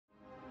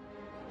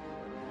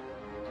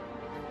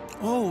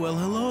Oh, well,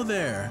 hello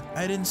there.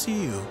 I didn't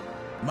see you.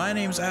 My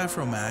name's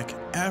AfroMac,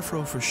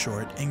 Afro for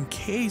short, in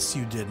case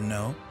you didn't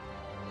know.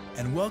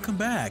 And welcome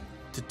back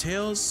to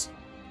Tales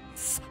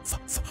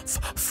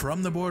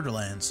from the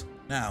Borderlands.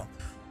 Now,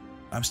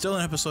 I'm still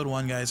in episode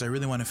 1, guys. I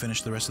really want to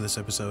finish the rest of this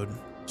episode,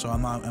 so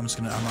I'm not gonna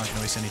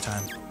waste any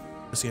time.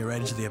 Let's get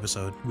right into the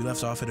episode. We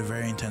left off at a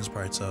very intense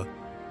part, so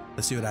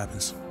let's see what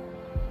happens.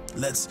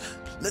 Let's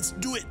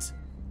do it.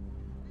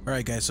 All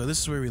right, guys. So this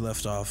is where we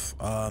left off.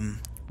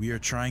 We are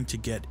trying to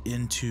get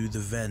into the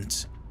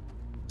vent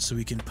so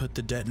we can put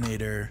the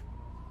detonator,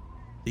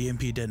 the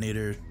EMP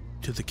detonator,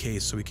 to the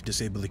case so we can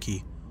disable the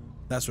key.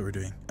 That's what we're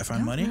doing. I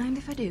found money. Don't mind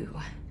if I do.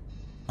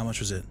 How much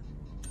was it?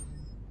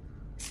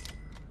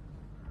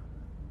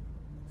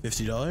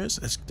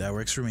 $50? That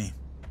works for me.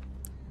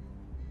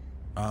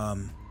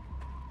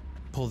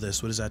 Pull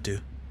this. What does that do?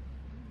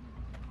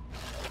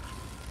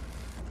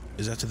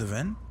 Is that to the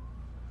vent?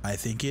 I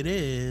think it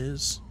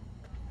is.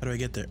 How do I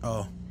get there?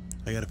 Oh,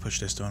 I gotta push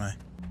this, don't I?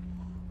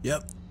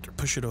 Yep.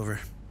 Push it over.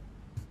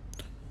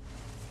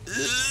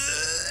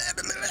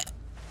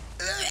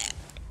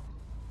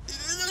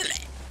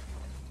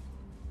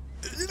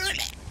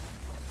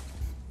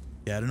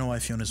 Yeah, I don't know why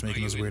Fiona's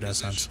making those weird ass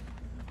sounds.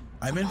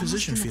 I'm in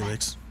position,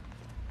 Felix.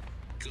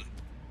 Good.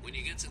 When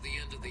you get to the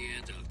end of the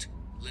air duct,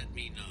 let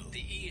me know.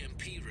 The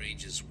EMP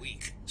range is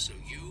weak, so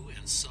you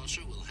and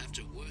Sasha will have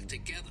to work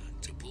together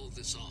to pull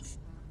this off.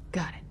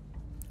 Got it.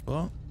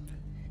 Well,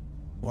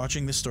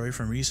 watching this story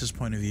from Reese's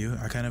point of view,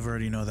 I kind of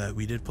already know that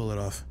we did pull it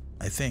off.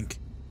 I think.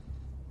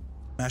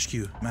 Mash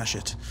Q. Mash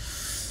it.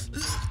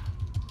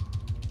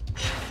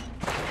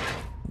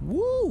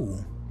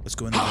 Woo! Let's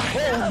go in there.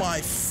 Oh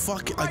my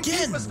fuck!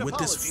 Again with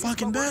this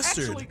fucking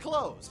bastard.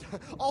 Closed.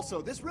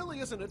 Also, this really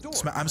isn't a door.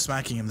 I'm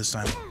smacking him this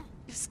time.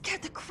 You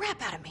scared the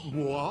crap out of me.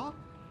 What?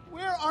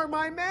 Where are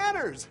my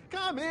manners?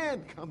 Come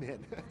in, come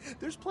in.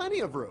 There's plenty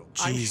of room.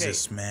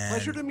 Jesus, I'm Shade. man.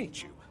 Pleasure to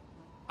meet you.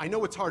 I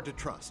know it's hard to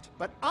trust,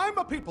 but I'm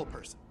a people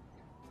person.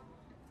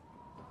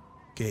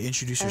 Okay,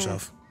 introduce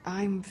yourself.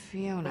 I'm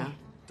Fiona.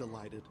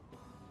 Delighted.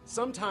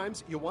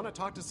 Sometimes you want to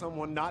talk to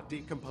someone not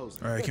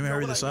decomposing. All right, can we Know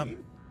hurry what this I up?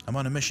 mean? I'm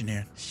on a mission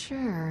here.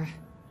 Sure.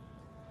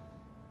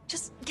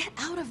 Just get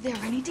out of there.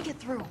 I need to get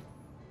through.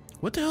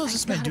 What the hell is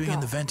this man doing in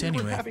the vent We were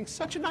anyway? having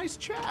such a nice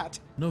chat.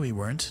 No, we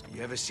weren't.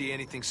 You ever see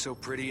anything so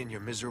pretty in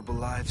your miserable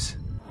lives?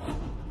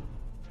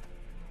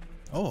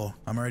 Oh,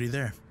 I'm already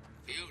there.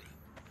 Fiona,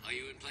 are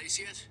you in place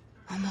yet?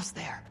 Almost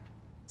there.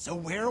 So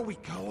where are we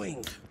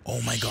going?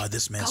 Oh my god,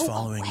 this man's Go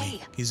following away.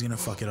 me. He's gonna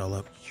fuck it all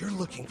up. You're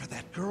looking for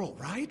that girl,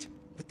 right?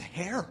 With the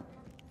hair.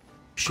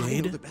 I know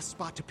Shade? the best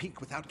spot to peek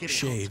without getting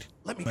Shade. hooked.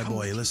 Let me My come boy,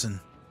 with you. listen.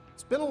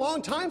 It's been a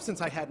long time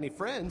since I had any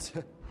friends.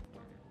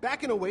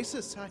 Back in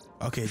Oasis,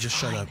 Okay, just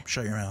shut up.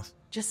 Shut your mouth.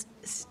 Just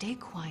stay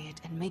quiet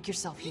and make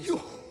yourself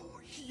useful.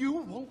 You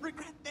won't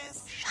regret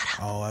this. Shut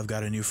up. Oh, I've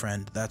got a new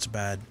friend. That's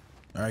bad.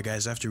 Alright,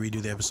 guys, I have to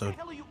redo the episode.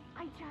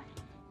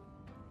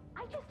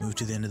 I just Move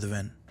to the end of the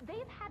vent. They've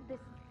had this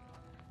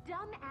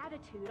dumb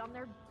attitude on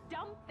their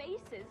dumb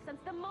faces since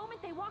the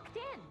moment they walked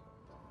in.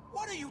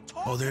 What are you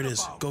talking Oh, there it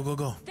is. about? Go, go,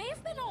 go.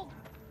 They've been all...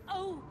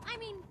 Oh, I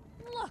mean,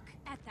 look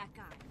at that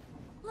guy.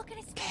 Look at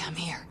his face. Okay, I'm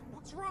here.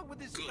 What's wrong with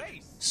his Good.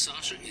 face?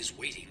 Sasha is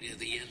waiting near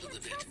the end of the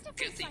vent.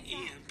 Get the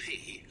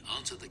EMP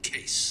onto the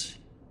case.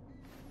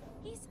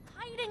 He's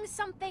hiding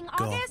something,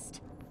 Go.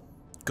 August.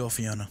 Go,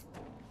 Fiona.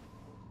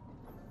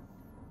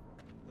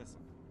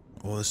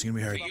 Oh, this is gonna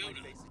be hard. Fiona,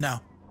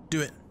 Now,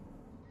 do it.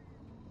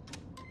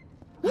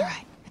 All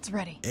right, it's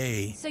ready.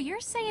 Hey. So you're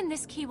saying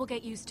this key will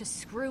get used to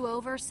screw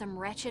over some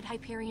wretched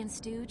Hyperion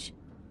stooge?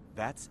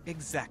 That's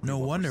exactly No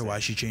what wonder we're why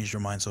saying. she changed her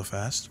mind so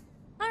fast.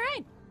 All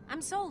right,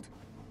 I'm sold.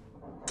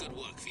 good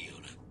work,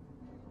 Fiona.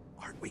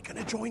 Aren't we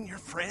gonna join your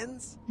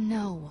friends?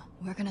 No,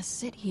 we're gonna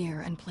sit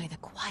here and play the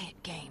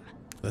quiet game.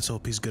 Let's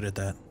hope he's good at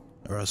that,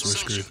 or else we're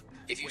Sasha, screwed.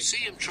 if you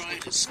see him trying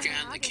to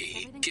scan the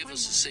key, give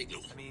us a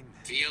signal.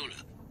 Fiona,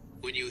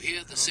 when you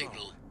hear the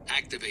signal,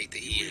 activate the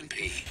EMP.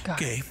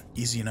 Got it. Okay,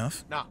 easy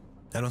enough. Nah,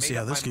 I don't see made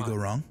how up this my could go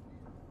mind. wrong.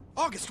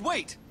 August,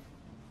 wait!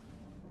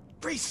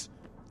 Reese,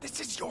 this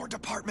is your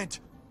department.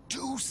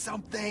 Do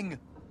something.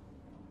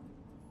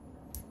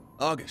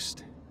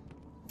 August.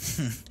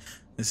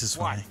 This is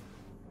What? funny.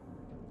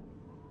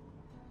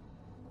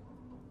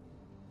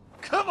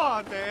 Come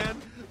on, man.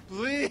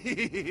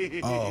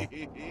 Please. Oh,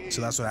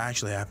 so that's what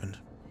actually happened.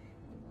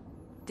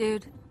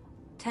 Dude,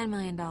 $10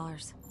 million.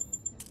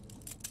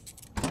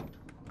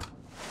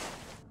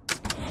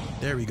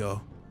 There we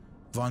go.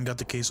 Vaughn got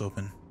the case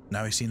open.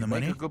 Now he's seen the Make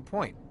money. a good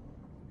point.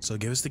 So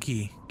give us the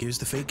key. Give us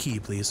the fake key,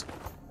 please.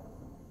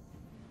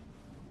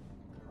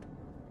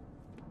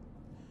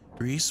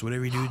 Reese,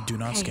 whatever you do, do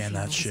not Okay, scan that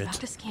Fiona, he's shit. about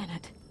to scan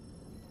it.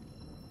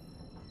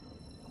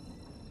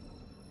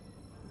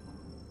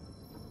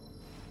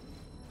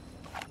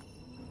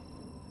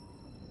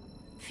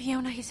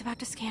 Fiona, he's about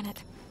to scan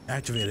it.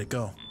 Activate it,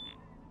 go.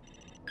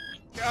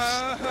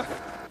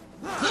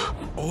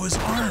 Oh, his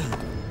arm!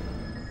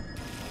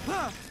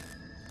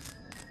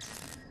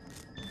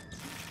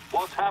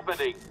 What's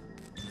happening?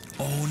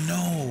 Oh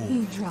no!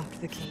 He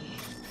dropped the key.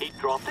 He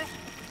dropped it?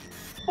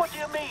 What do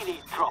you mean he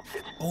dropped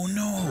it? Oh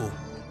no!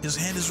 His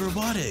hand is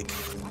robotic!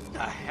 What the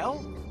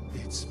hell?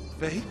 It's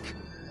fake?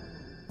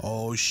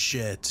 Oh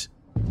shit.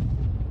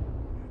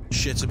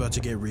 Shit's about to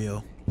get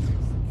real.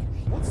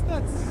 What's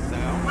that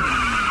sound?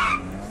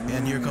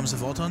 And here comes the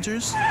Vault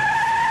Hunters?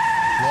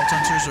 Vault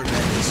Hunters or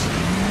bandits?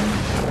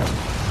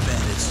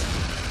 Bandits.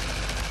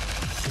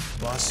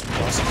 Boss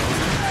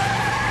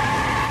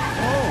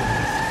Oh!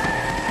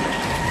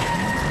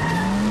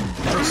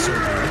 That was so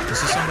weird.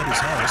 This is somebody's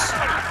house.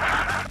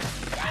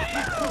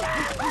 Oh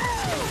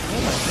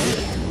my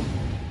bed.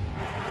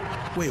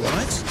 Wait,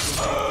 what?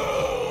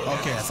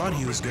 Okay, I thought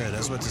he was good. I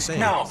was about to say.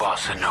 Now,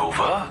 Bossa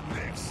Nova,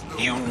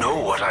 you know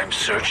what I'm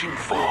searching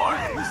for.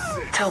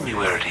 Tell me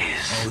where it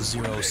is. Oh,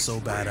 Zero's so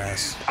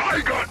badass.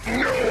 I got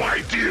no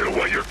idea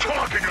what you're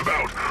talking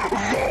about,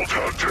 Vault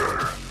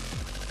Hunter!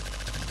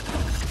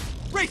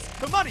 Reese,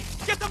 the money!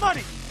 Get the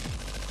money!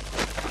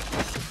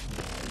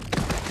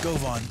 Go,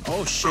 Vaughn.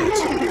 Oh, shit.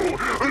 Ooh,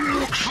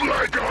 looks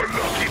like our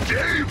lucky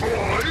day,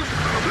 boys!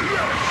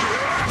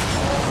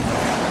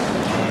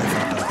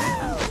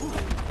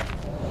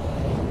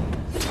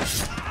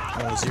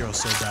 Let's Oh, Zero's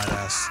so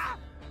badass.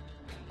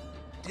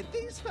 Did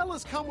these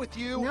fellas come with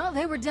you? No,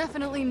 they were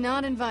definitely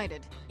not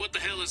invited. What the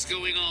hell is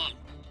going on?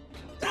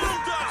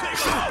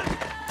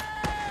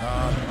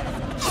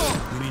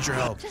 We need your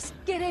help. Just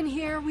get in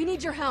here. We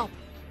need your help.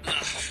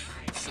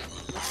 Still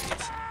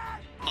alive.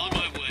 On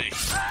my way.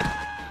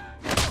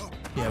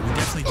 Yeah, we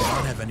definitely do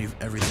not have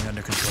everything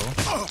under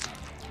control.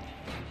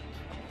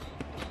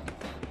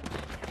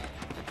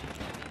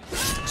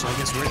 So I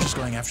guess we're just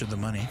going after the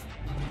money.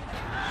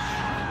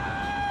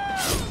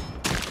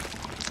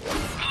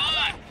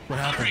 What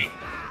happened?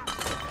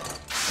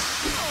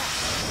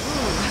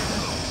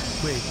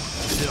 Wait,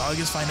 did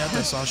August find out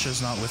that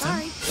Sasha's not with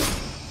him? Sorry.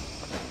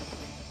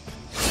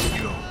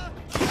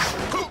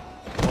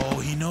 Oh,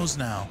 he knows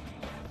now.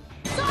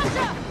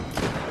 Sasha!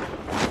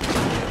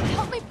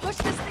 Help me push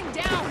this thing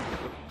down.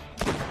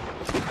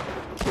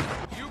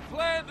 You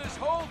planned this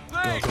whole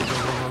Go, thing!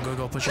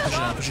 go. Push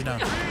it down.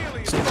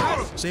 Save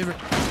her. Save her.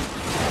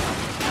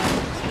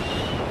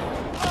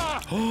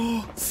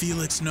 Oh,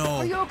 Felix, no.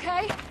 Are you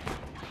okay?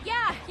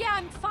 Yeah,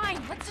 I'm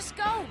fine. Let's just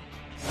go.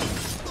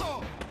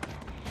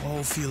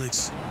 Oh,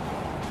 Felix.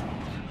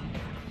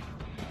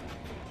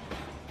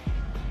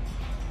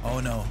 Oh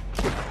no.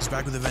 He's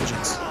back with a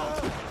vengeance.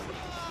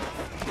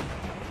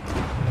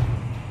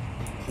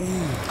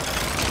 Ooh.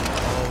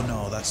 Oh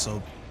no, that's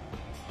so...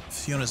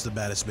 Fiona's the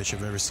baddest bitch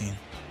I've ever seen.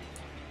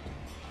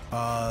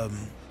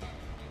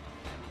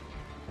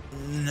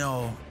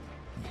 No.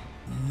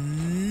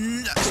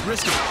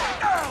 Risk it.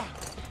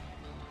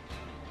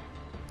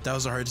 That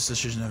was the hardest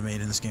decision I've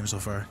made in this game so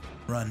far.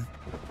 Run.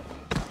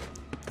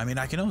 I mean,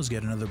 I can always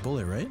get another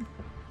bullet, right?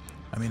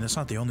 I mean, that's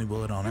not the only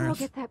bullet on We'll Earth.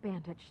 get that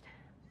bandaged.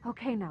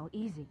 Okay, now,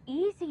 easy.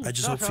 Easy. I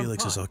just hope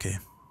Felix is okay.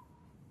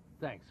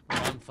 Thanks,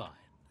 but I'm fine.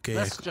 Okay,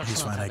 Let's yeah, just he's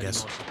not fine, I have any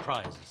guess. more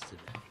surprises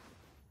today.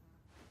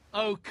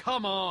 Oh,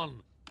 come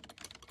on!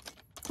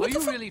 Are you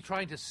really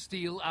trying to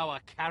steal our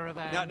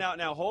caravan?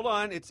 Now, hold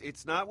on.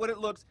 It's not what it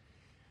looks.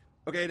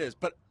 Okay, it is,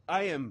 but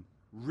I am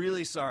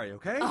really sorry,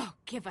 okay? Oh,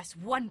 give us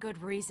one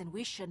good reason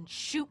we shouldn't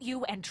shoot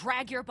you and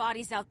drag your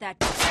bodies out that...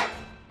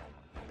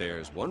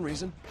 There's one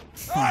reason.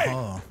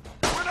 Oh.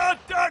 We're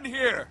not done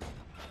here!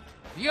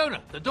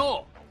 Fiona, the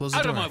door! Close the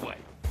Out of door. my way!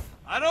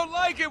 I don't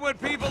like it when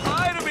people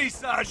lie to me,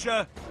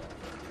 Sasha!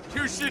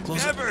 You should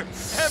Close it. never,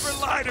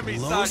 ever lie to me,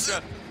 Close.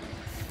 Sasha!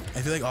 I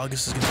feel like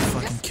August is gonna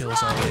fucking kill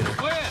us all later.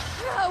 Where?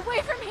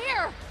 Away from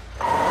here!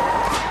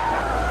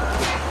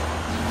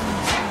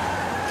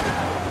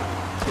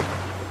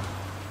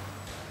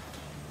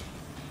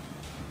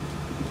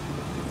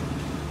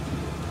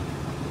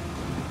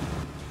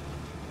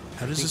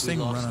 How does this we thing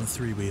lost run on it.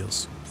 3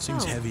 wheels?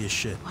 Seems Oh. heavy as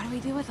shit. What do we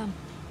do with them?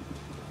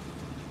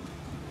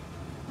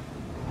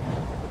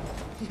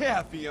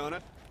 Yeah,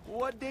 Fiona.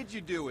 What did you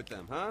do with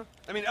them, huh?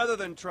 I mean, other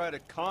than try to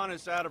con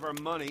us out of our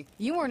money.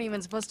 You weren't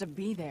even supposed to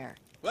be there.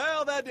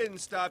 Well, that didn't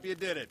stop you,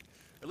 did it?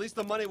 At least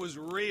the money was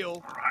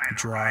real.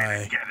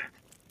 Dry. get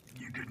it.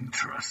 You didn't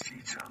trust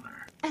each other.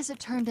 As it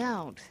turned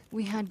out,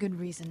 we had good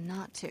reason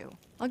not to.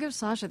 I'll give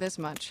Sasha this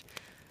much.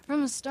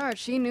 From the start,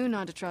 she knew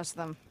not to trust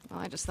them. Well,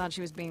 I just thought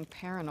she was being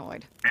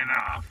paranoid.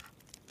 Enough.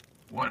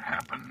 What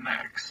happened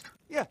next?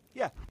 Yeah.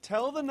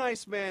 Tell the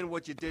nice man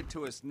what you did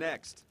to us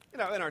next. You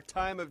know, in our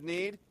time of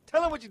need.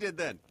 Tell him what you did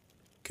then.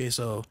 Okay,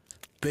 so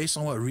based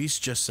on what Reese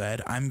just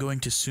said, I'm going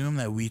to assume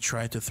that we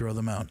tried to throw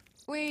them out.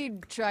 We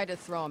tried to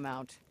throw him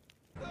out.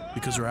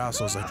 Because we're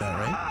assholes like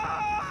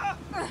that,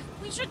 right?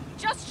 We should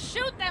just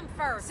shoot them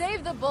first!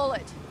 Save the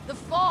bullet. The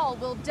fall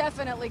will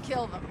definitely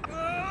kill them.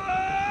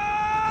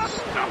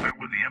 Stop it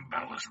with the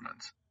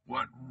embellishments.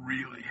 What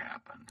really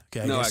happened?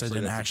 Okay, I guess that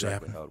didn't that's actually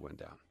exactly happen. how it went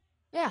down.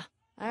 Yeah,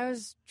 I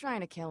was trying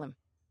to kill him.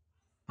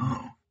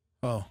 Oh,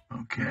 Oh.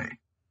 okay.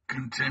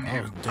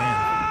 Continue. Oh,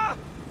 damn.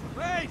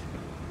 Wait!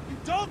 You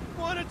don't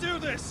want to do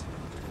this!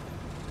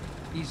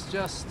 He's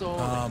just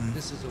stalling.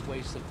 This is a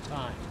waste of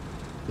time.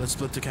 Let's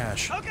split the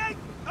cash. Okay,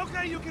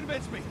 you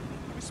convinced me.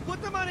 We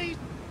split the money.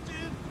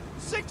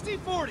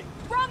 60-40.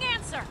 Wrong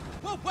answer!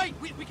 Whoa, wait,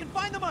 we can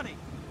find the money.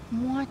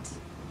 What?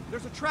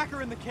 There's a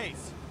tracker in the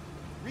case.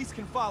 Reese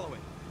can follow it.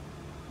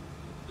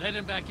 Let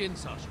him back in,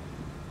 Sasha.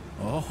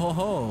 Oh ho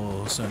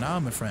ho, so now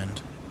I'm a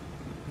friend.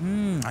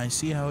 I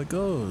see how it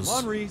goes. Come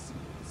on, Reese.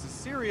 This is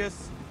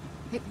serious.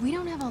 Hey, we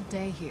don't have all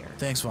day here.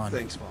 Thanks, Vaughn.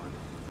 Thanks, Vaughn.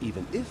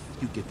 Even if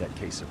you get that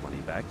case of money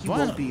back, you Vaughn,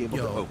 won't be able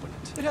to yo. open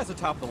it. It has a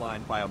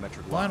top-of-the-line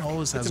biometric Vaughn lock.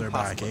 always has It's our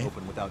back, impossible to eh?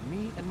 open without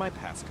me and my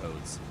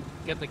passcodes.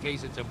 Get the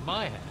case into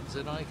my hands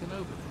and I can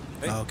open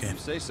it. Hey, Okay. you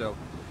say so.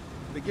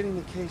 But getting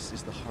the case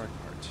is the hard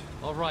part.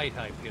 All right,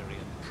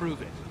 Hyperion.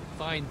 Prove it.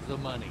 Find the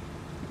money.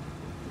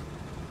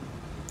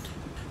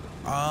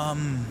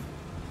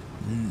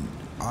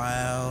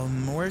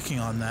 I'm working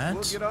on that.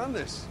 We'll get on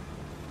this.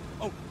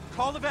 Oh,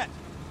 call the vet.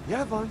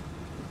 Yeah, Vaughn.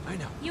 I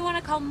know. You want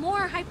to call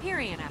more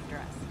Hyperion after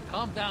us?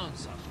 Calm down,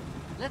 Sasha.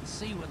 Let's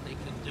see what they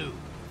can do.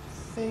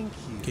 Thank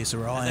you. Okay, so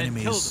we're all And then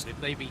kill enemies. them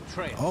if they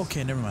betray us.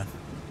 Okay, never mind.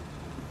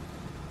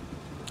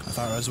 I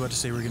thought I was about to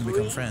say we're gonna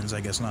become friends.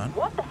 I guess not.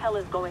 What the hell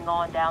is going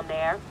on down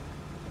there?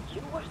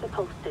 You were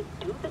supposed to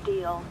do the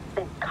deal,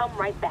 then come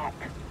right back.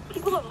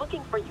 People are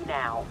looking for you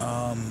now.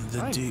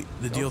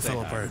 The deal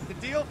fell apart. The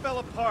deal fell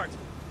apart.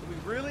 We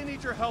really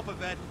need your help,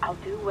 Yvette. I'll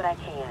do what I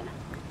can,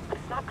 but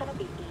it's not gonna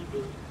be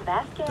easy.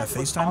 Vasquez That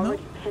was FaceTime, though?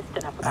 already pissed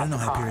enough about I didn't know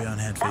the car. Hyperion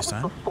had That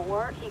FaceTime. was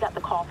before he got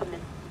the call from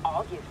this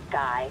August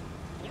guy.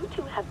 You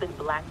two have been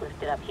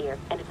blacklisted up here,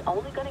 and it's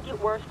only gonna get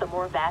worse the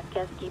more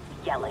Vasquez keeps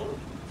yelling.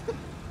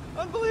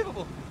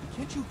 Unbelievable.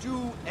 Can't you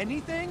do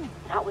anything?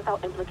 Not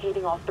without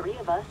implicating all three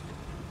of us.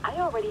 I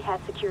already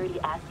had security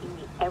asking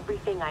me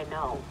everything I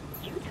know.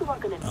 You two are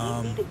gonna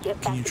need me to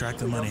get can back you to track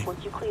the Helios money?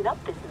 once you clean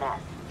up this mess.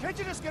 Can't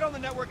you just get on the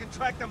network and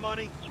track the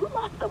money? You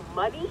lost the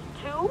money,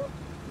 too?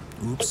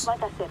 Oops. It's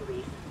like I said,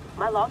 Reese.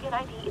 My login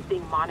ID is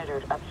being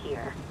monitored up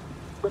here.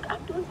 Look,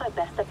 I'm doing my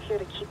best up here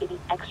to keep any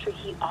extra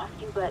heat off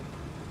you, but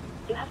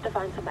you have to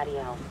find somebody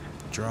else.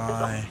 There's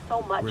Dry. only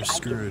so much We're I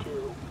screwed. can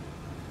do.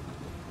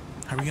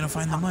 How are we gonna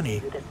find the money?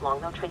 Do this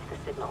long, they'll trace the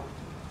signal.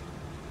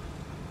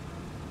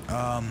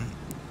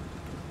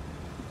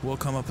 We'll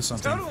come up with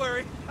something. Don't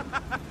worry.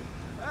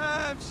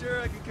 I'm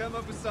sure I can come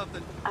up with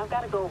something. I've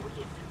got to go,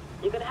 Reese.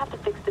 You're gonna have to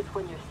fix this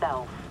one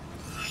yourself.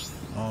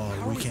 Oh,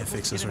 How we are can't supposed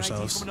fix to this get an ID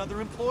ourselves. from another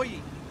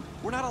employee?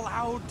 We're not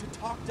allowed to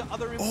talk to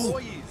other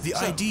employees. The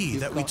ID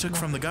that we took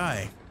from the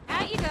guy.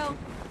 Out you go.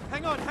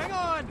 Hang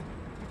on.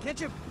 Can't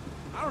you,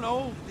 I don't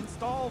know,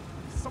 install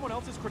someone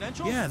else's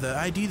credentials? Yeah, the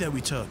ID that we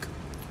took.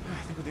 I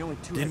think we're the only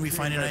two. Didn't we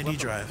find an Hyperion ID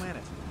guys left on the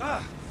drive?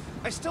 planet.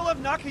 I still have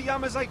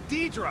Nakayama's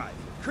ID drive.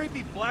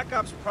 Creepy Black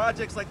Ops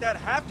projects like that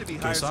have to be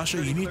Okay, higher Sasha,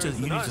 security you need clearance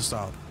than us. to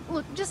stop.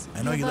 Look, just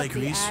I know give you up like the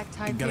Reese. act, You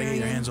gotta get your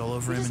Hyperion. hands all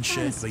over him and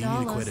shit, but you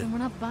need to quit it. And we're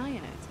not buying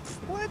it.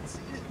 What?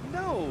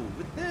 No.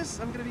 With this,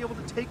 I'm gonna be able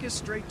to take us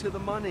straight to the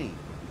money.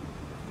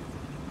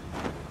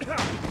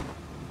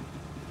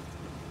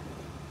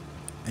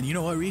 And you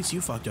know what, Reese?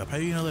 You fucked up. How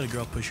are you gonna let a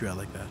girl push you out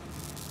like that?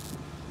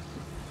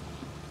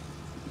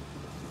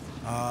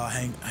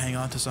 Hang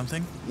on to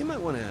something? You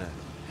might want to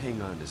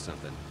hang on to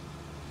something.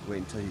 Wait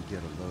until you get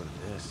a load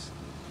of this.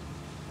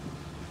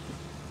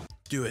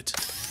 Do it.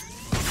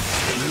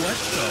 What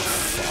the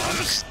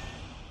fuck?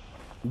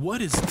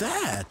 What is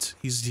that?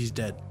 He's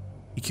dead.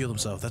 He killed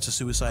himself. That's a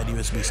suicide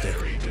USB stick.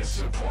 Very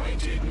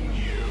disappointed in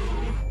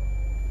you.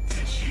 Did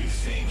you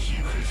think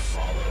you could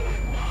follow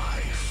in my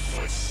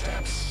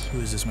footsteps? Who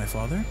is this, my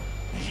father?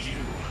 You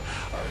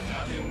are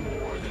nothing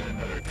more than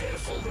another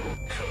pitiful little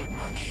code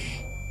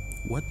monkey.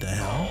 What the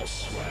hell? All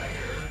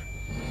swagger,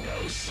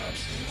 no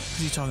substance. Is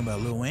he talking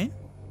about Lil Wayne?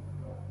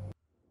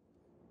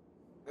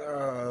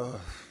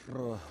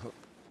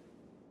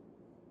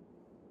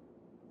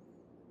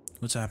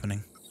 What's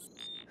happening?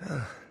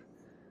 I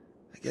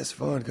guess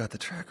Vaughn got the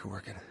tracker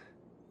working.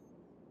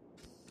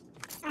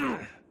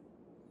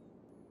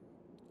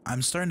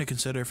 I'm starting to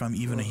consider if I'm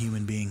even a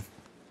human being.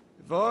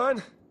 Vaughn?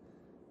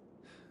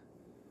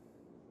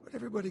 Where'd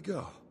everybody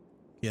go?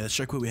 Yeah, let's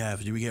check what we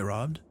have. Did we get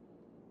robbed?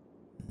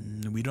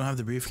 We don't have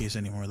the briefcase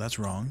anymore. That's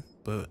wrong.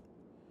 But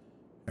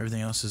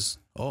everything else is...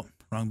 Oh,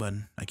 wrong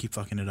button. I keep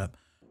fucking it up.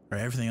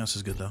 Alright, everything else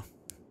is good though.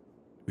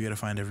 We gotta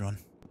find everyone.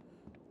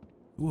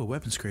 Ooh, a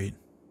weapons crate.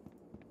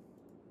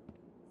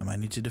 I might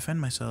need to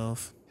defend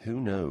myself. Who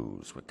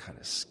knows what kind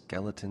of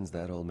skeletons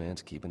that old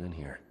man's keeping in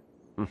here.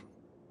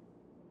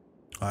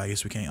 Oh, I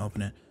guess we can't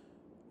open it.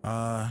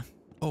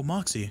 Oh,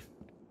 Moxie.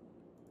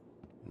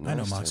 I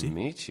know Moxie. Nice to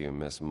meet you,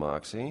 Miss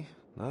Moxie.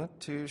 Not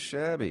too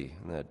shabby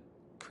in that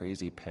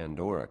crazy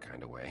Pandora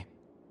kind of way.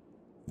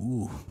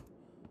 Ooh.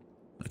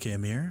 Okay, a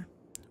mirror?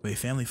 Wait,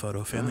 family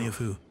photo. Family of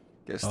who?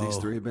 Guess these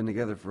three have been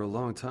together for a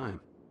long time.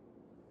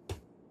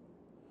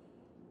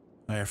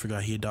 I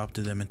forgot he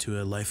adopted them into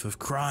a life of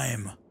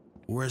crime.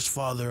 Worst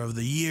father of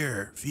the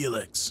year,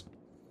 Felix.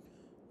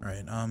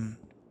 Alright,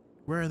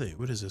 where are they?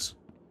 What is this?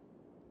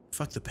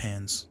 Fuck the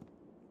pans.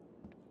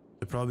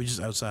 They're probably just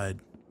outside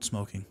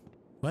smoking.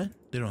 What?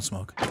 They don't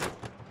smoke.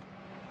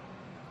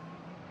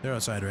 They're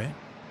outside, right?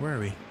 Where are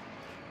we?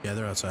 Yeah,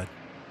 they're outside.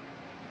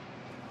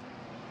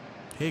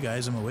 Hey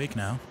guys, I'm awake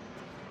now.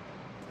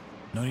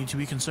 No need to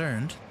be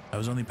concerned. I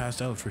was only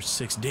passed out for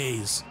 6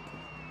 days.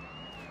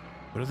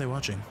 What are they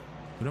watching?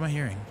 What am I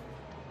hearing?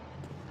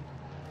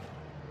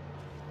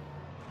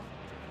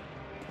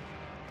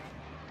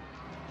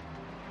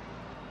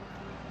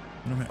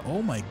 What am I,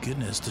 oh my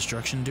goodness,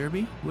 Destruction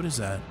Derby? What is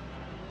that?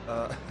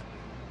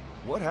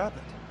 What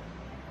happened?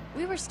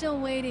 We were still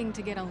waiting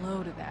to get a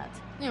load of that.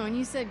 You know, when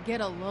you said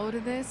get a load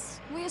of this,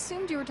 we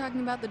assumed you were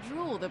talking about the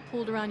drool that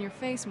pooled around your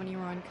face when you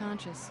were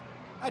unconscious.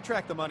 I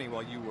tracked the money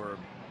while you were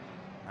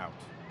out.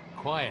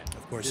 Quiet.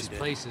 Of course this he did.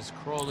 place is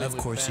crawling Of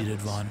with course he did,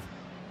 bandits. Vaughn.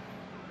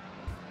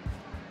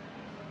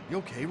 You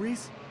okay,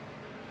 Reese?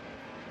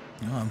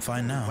 No, I'm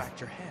fine You now. whacked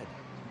your head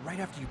right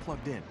after you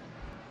plugged in.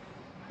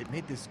 It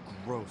made this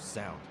gross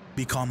sound.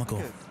 Be comical.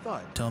 Like a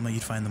thud. Tell him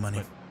you'd find the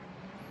money.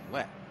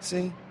 Wet.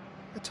 See?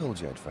 I told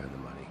you I'd find the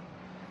money.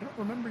 I don't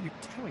remember you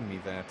telling me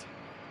that.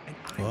 And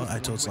Well, was the I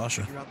one told who went to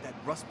Sasha. figure out that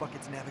Rust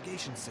Bucket's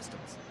navigation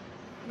systems.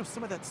 You know,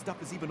 some of that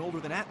stuff is even older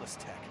than Atlas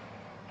tech.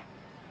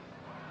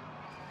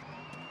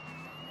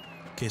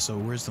 Okay, so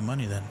where's the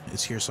money then?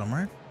 It's here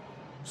somewhere?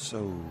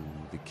 So,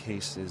 the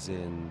case is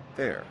in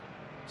there.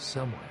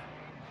 Somewhere.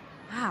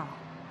 Wow,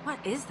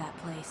 what is that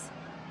place?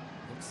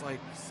 Looks like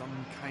some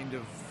kind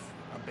of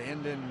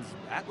abandoned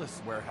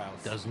Atlas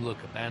warehouse. Doesn't look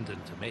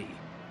abandoned to me.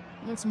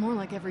 Looks more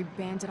like every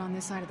bandit on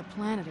this side of the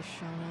planet has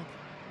shown up.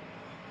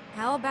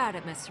 How about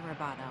it, Mr.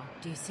 Roboto?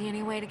 Do you see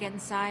any way to get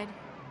inside?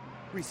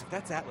 Reese, if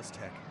that's Atlas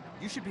tech,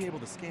 you should be able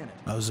to scan it.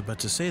 I was about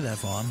to say that,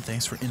 Vaughn.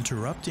 Thanks for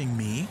interrupting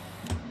me.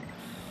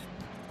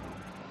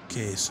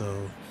 Okay,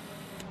 so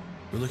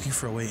we're looking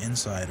for a way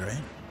inside,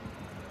 right?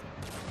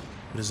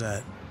 What is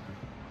that?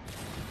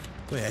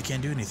 Wait, I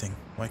can't do anything.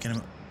 Why can't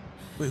I?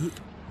 Wait,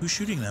 who's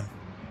shooting them?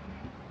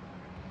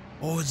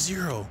 Oh, it's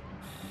Zero.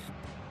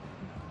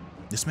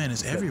 This man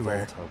is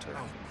everywhere. Vault Hunter.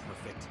 Oh,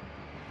 perfect.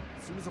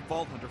 As soon as a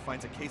Vault Hunter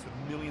finds a case with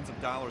millions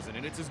of dollars in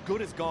it, it's as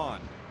good as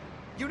gone.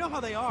 You know how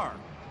they are.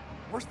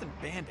 Worse than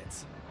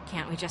bandits.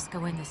 Can't we just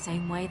go in the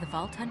same way the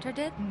Vault Hunter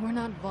did? We're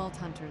not Vault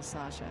Hunters,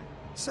 Sasha.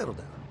 Settle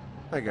down.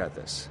 I got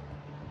this.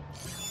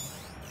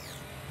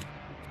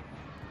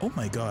 Oh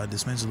my god,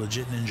 this man's a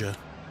legit ninja.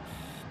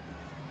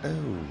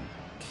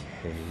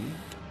 Okay.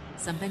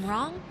 Something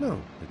wrong? No,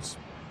 it's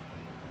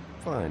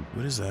fine.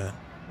 What is that?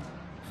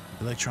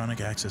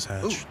 Electronic access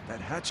hatch. Ooh,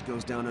 that hatch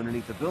goes down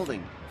underneath the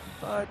building,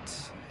 but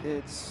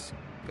it's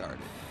guarded.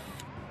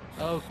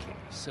 Okay,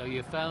 so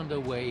you found a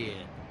way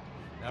in.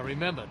 Now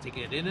remember to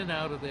get in and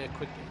out of there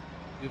quickly.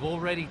 We've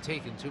already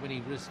taken too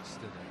many risks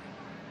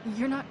today.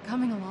 You're not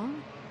coming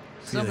along?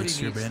 Somebody Felix,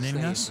 you're needs to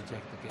abandoning stay us? and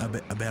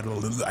protect the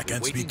gallery. I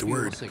can't We're speak the waiting for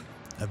your word. signal.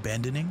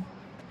 Abandoning?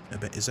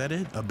 Is that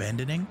it?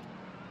 Abandoning?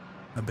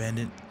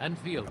 Abandon. And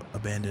Fiona.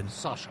 Abandon.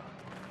 Sasha.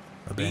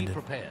 Abandon. Be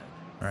prepared.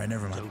 Alright,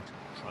 never mind. Don't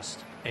trust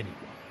anyone.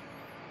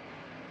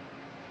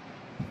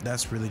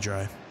 That's really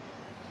dry.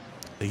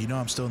 Like, you know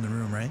I'm still in the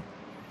room, right?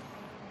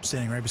 I'm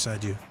standing right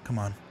beside you. Come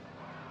on.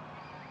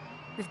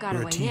 We've got We're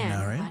a a way team in,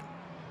 now, right?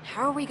 but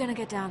how are we gonna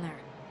get down there?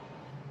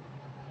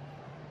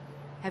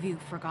 Have you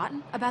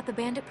forgotten about the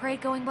bandit parade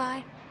going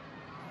by?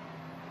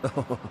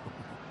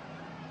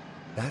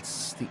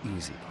 That's the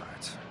easy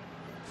part.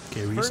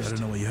 Okay, Reese, First, I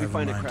don't know what you we have in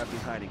find a mind. crappy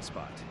hiding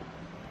spot.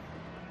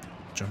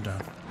 Jump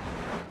down.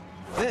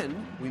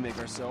 Then we make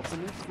ourselves a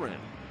new friend.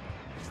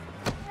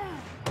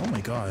 Oh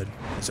my god.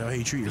 Is that how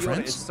you treat your Fiona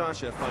and friends?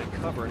 Sasha find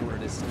cover in order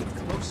to sneak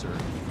closer,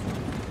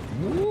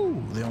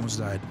 Woo! They almost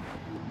died.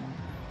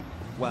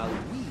 while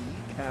we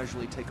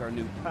casually take our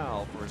new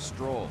pal for a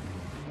stroll.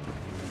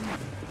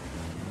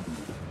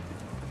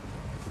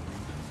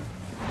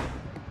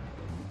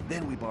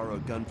 Then we borrow a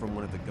gun from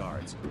one of the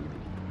guards,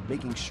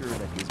 making sure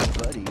that his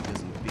buddy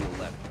doesn't feel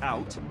left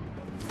out.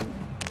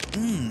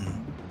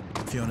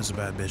 Fiona's a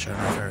bad bitch. I don't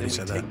know if I already Then we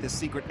said take that. the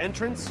secret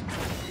entrance,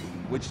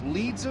 which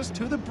leads us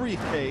to the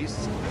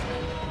briefcase.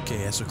 Okay,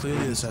 yeah, so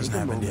clearly this hasn't Take a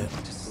happened moment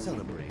yet. to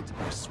celebrate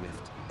our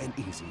swift and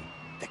easy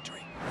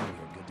victory. And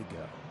we are good to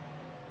go.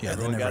 Yeah,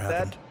 Everyone that never got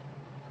happened. that?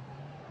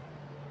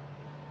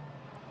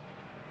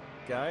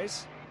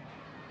 Guys?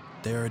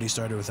 They already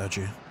started without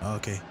you. Oh,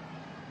 okay.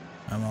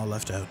 I'm all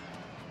left out.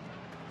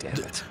 Damn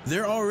it.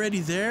 They're already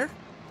there?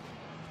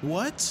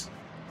 What?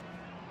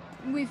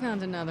 We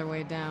found another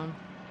way down.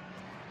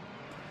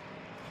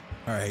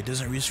 Alright,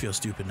 doesn't Reese feel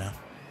stupid now?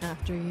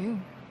 After you.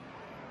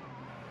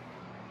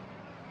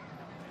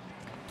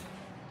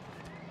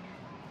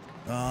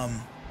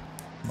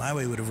 My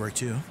way would have worked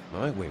too.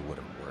 My way would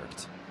have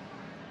worked.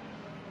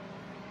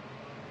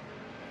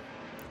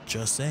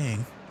 Just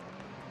saying.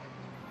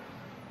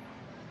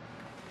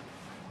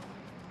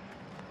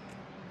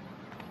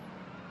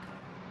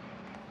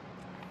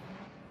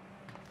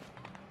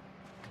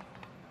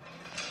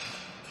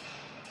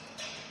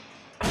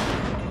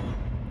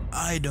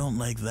 I don't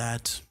like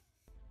that.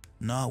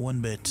 Not one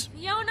bit.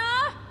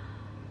 Fiona!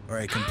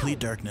 Alright, complete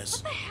darkness.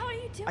 What the hell are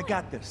you doing? I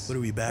got this. What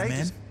are we,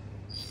 Batman?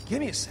 Just give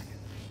me a second.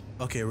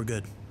 Okay, we're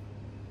good.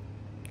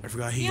 I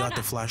forgot he got Fiona.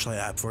 the flashlight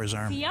app for his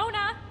arm.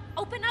 Fiona,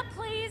 open up,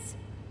 please.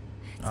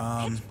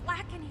 It's pitch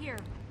black in here.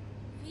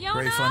 Fiona!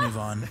 Very funny,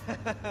 Vaughn.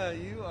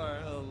 You are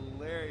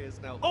hilarious.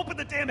 Now open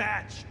the damn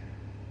hatch.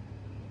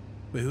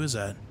 Wait, who is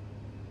that?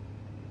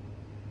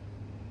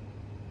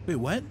 Wait,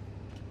 what?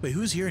 Wait,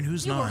 who's here and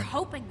who's You not? were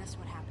hoping this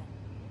would happen.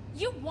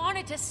 You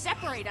wanted to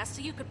separate us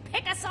so you could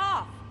pick us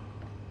off.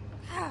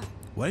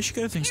 Why does she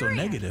gotta think so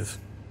negative?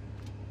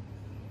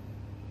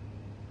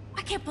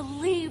 I can't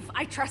believe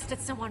I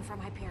trusted someone from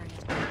Hyperion.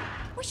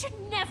 We should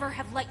never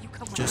have let you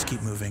come with Just us.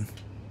 keep moving.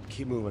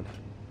 Keep moving.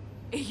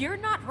 You're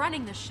not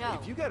running the show.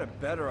 If you got a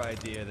better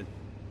idea, then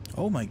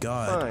Oh my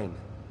god. Fine.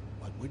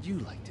 What would you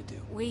like to do?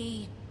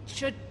 We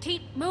should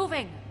keep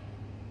moving.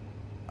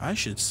 I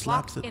should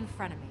slap Walk the... in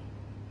front of me.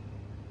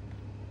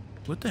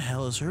 What the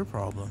hell is her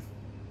problem?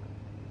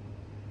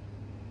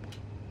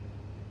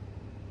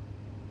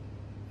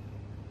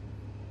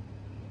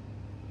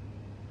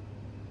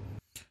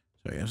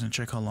 Sorry, I was gonna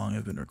check how long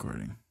I've been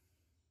recording.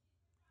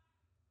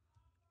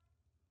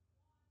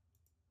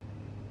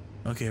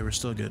 Okay, we're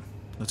still good.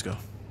 Let's go.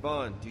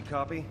 Vaughn, do you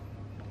copy?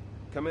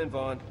 Come in,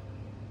 Vaughn.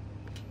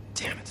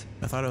 Damn it.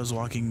 I thought I was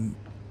walking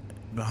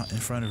in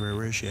front of her.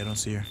 Where is she? I don't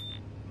see her.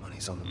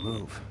 Money's on the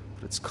move,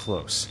 but it's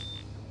close.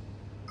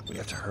 We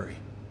have to hurry.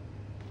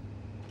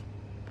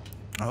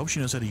 I hope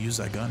she knows how to use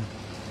that gun.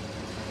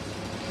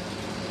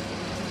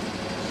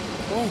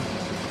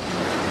 Oh!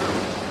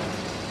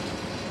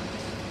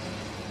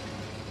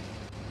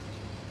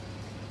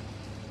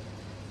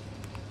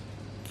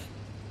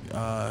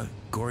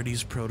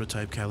 Gordy's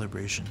prototype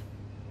calibration.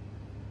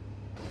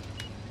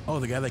 Oh,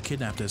 the guy that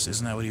kidnapped us,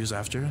 isn't that what he was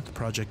after? The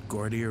Project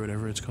Gordy or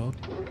whatever it's called?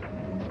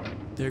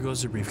 There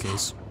goes the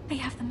briefcase. They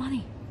have the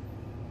money.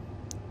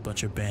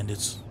 Bunch of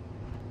bandits.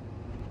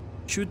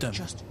 Shoot them.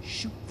 Just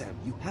shoot them.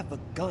 You have a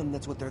gun.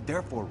 That's what they're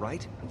there for,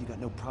 right? And you got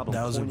no problem.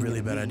 That was a pointing really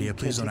at bad me. idea. You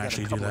Please can't don't take out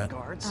a actually do couple of that.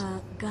 guards?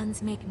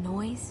 Guns make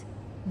noise.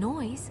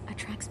 Noise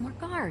attracts more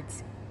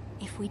guards.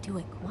 If we do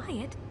it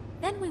quiet,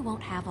 then we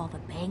won't have all the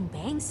bang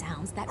bang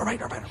sounds that All right,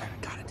 got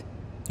it.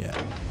 Yeah,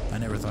 I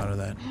never thought of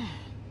that.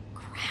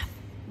 Crap.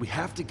 We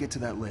have to get to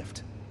that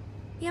lift.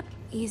 Yep,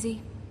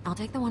 easy. I'll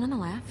take the one on the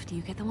left,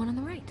 you get the one on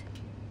the right.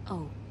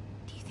 Oh,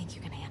 do you think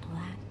you can handle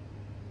that?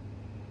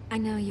 I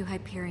know you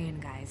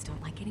Hyperion guys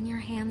don't like getting your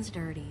hands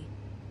dirty.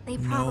 They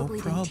probably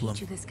didn't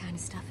teach you this kind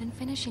of stuff in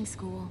finishing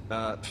school.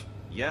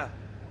 Yeah,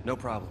 no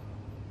problem.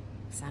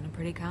 Sounded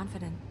pretty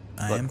confident.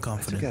 I am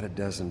confident. I took out a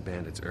dozen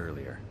bandits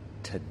earlier.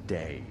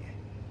 Today.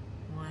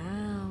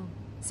 Wow.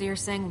 So you're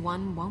saying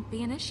one won't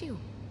be an issue?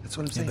 That's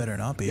what I'm It saying. better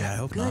not be. I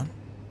hope not.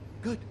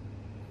 Good.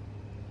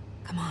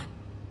 Come on.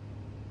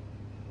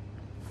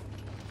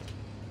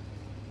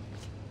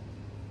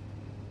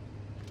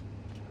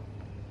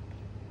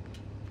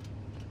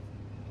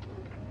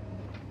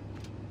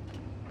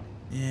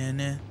 Yeah,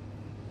 nah.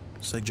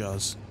 It's like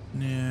Jaws.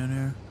 Nah,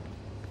 nah.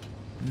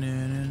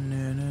 Nah, nah,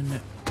 nah, nah, nah.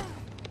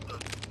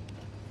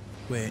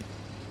 Wait.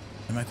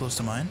 Am I close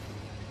to mine?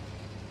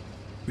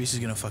 Reese is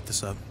gonna fuck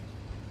this up.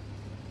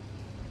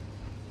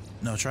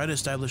 No, try to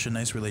establish a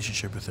nice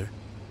relationship with her.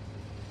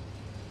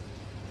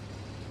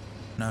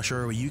 Now show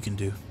her what you can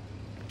do.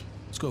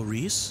 Let's go,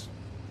 Reese.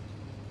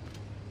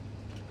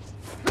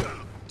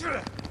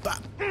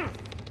 Bop.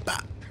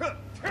 Bop.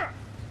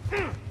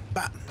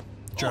 Bop.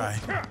 Dry.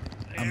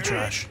 I'm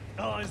trash.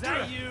 Oh, is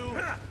that you?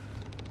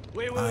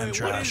 Wait, I'm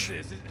trash. What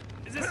is this?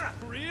 Is this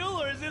real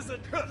or is this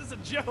a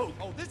joke?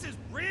 Oh, this is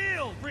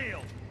real.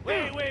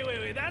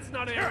 Wait, that's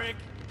not Eric.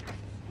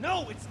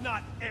 No, it's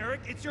not Eric.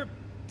 It's your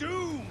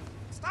doom.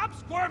 Stop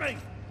squirming.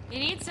 You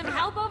need some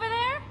help over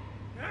there?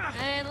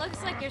 It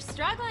looks like you're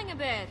struggling a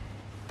bit.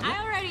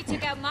 I already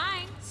took out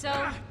mine, so...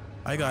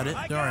 I got it.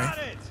 Don't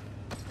worry.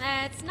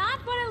 It's not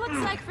what it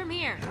looks like from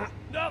here.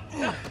 No,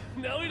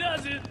 he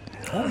doesn't.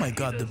 Oh my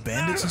god, the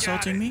bandit's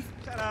insulting me?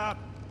 Shut up.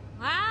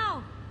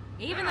 Wow,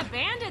 even the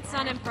bandit's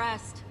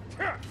unimpressed.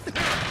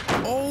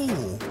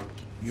 Oh!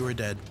 You were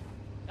dead.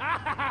 No,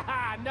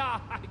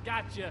 I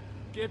gotcha.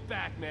 Get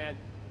back, man.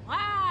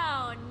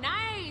 Wow,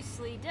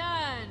 nicely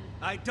done.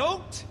 I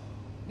don't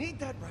need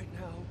that right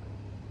now.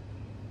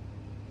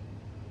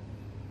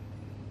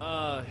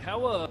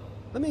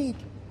 Let me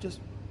just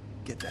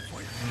get that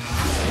for you.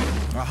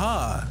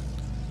 Aha!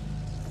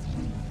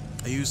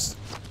 I used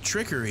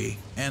trickery,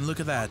 and look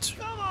at that.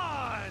 Come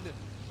on!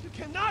 You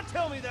cannot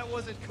tell me that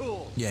wasn't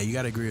cool. Yeah, you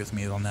gotta agree with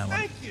me on that one.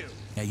 Thank you.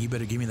 Yeah, you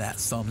better give me that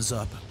thumbs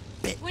up.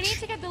 We need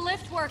to get the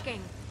lift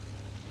working.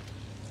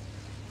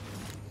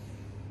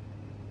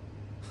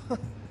 This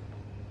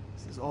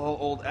is all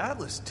old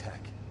Atlas tech.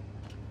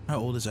 How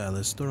old is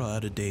Atlas? They're all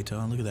out of date,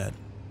 huh? Look at that.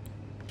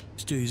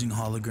 Still using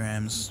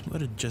holograms.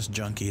 What are just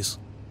junkies?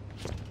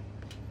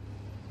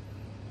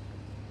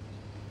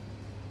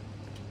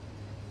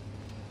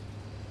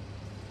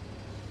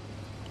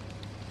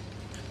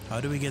 How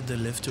do we get the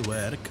lift to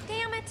work?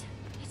 Damn it,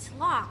 it's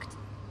locked.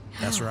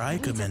 That's where I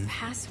come in.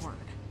 Password.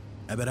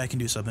 I bet I can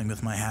do something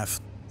with my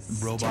half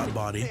robot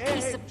body.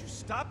 Hey, would you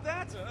stop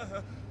that?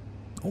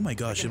 Oh my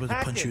gosh, she's about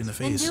to punch you in the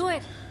Then face. do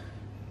it.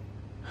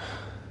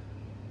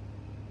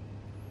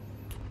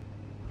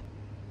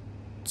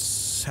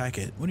 Hack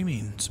it. What do you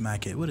mean,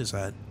 smack it? What is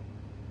that?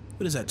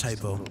 What is that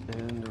typo?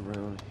 And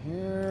around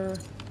here.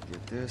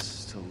 Get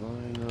this to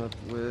line up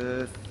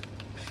with...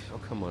 Oh,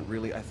 come on,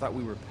 really? I thought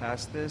we were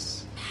past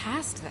this?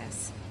 Past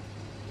this?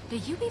 Do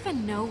you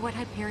even know what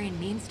Hyperion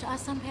means to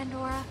us on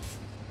Pandora?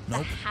 Nope.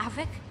 The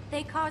havoc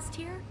they caused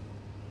here?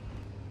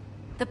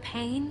 The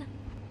pain?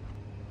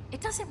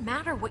 It doesn't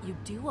matter what you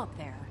do up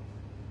there.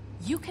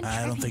 You can.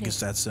 I don't think it's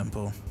that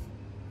simple.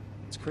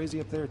 It's crazy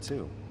up there,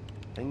 too.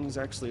 Things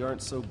actually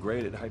aren't so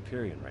great at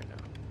Hyperion right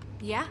now.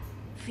 Yeah?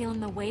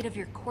 Feeling the weight of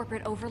your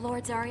corporate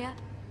overlords, are ya?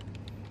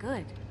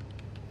 Good.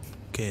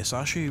 Okay,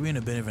 Sasha, you're being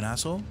a bit of an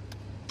asshole.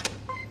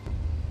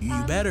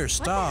 You better What the hell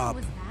stop.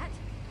 was that?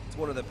 It's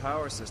one of the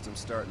power systems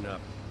starting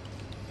up.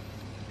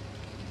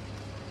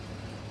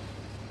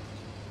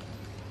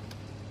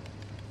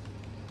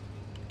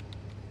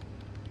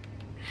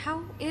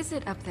 How is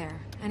it up there,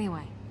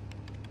 anyway?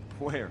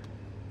 Where?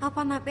 Up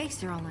on that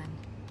base you're all in.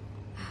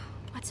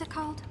 What's it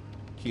called?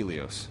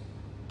 Helios.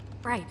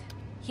 Right,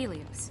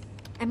 Helios.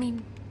 I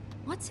mean,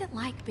 what's it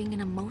like being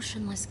an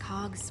emotionless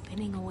cog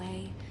spinning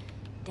away,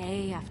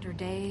 day after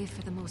day,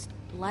 for the most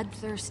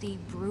bloodthirsty,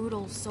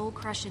 brutal,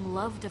 soul-crushing,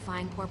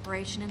 love-defying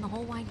corporation in the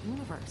whole wide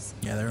universe?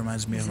 Yeah, that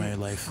reminds me of my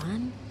life.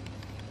 Fun?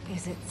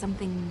 Is it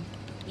something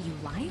you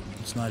like?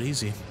 It's not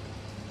easy.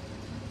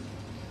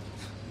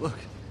 Look,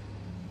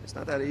 it's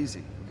not that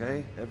easy,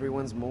 okay?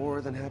 Everyone's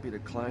more than happy to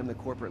climb the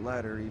corporate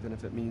ladder, even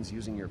if it means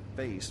using your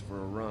face for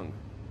a rung.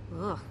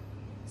 Ugh,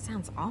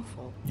 sounds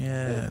awful.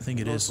 Yeah, I think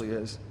it is. Mostly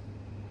is.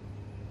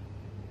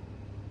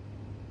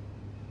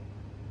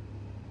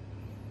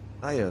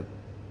 I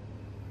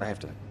have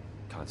to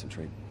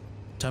concentrate.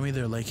 Tell me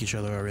they're like each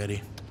other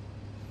already.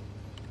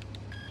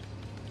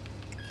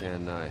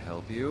 Can I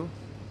help you?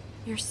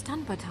 Your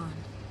stun baton.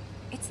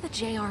 It's the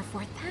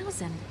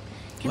JR-4000.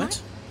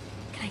 What?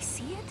 Can I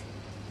see it?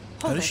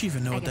 How Hold does it, she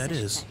even know I what guess that I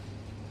should is? say.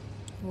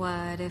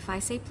 What if I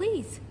say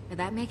please? Would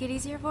that make it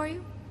easier for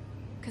you?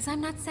 Because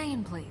I'm not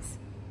saying please.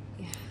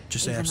 Yeah,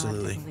 Just say even though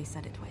absolutely. I've probably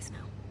said it twice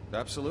now.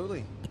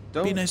 Absolutely.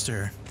 Don't Be nice to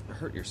her.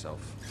 hurt yourself.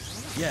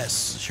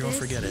 Yes, she won't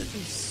forget it. This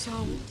is so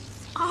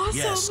awesome.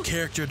 Yes,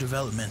 character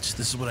development.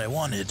 This is what I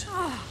wanted.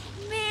 Oh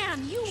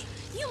man, you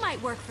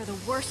might work for the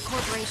worst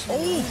corporation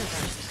in the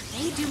universe.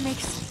 They do make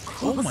some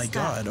cool Oh my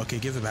stuff. god. Okay,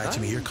 give it back to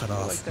me. You're cut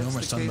off. No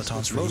more stun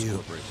batons for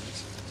you.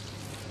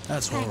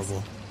 That's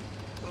horrible.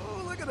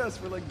 Oh, look at us.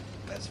 We're like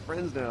best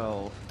friends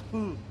now.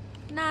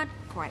 Not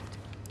quite.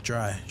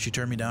 Dry. She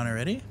turned me down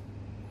already?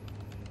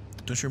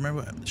 Don't you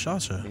remember?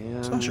 Sasha.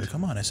 Sasha,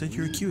 come on. I said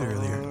you were cute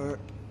earlier.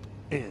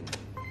 In.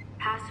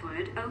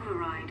 Password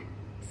override.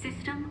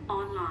 System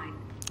online.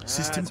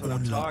 System what I'm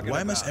online. talking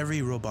Why must about.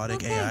 every robotic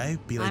Okay, AI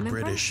be like I'm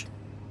British?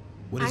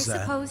 What is I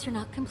that? suppose you're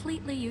not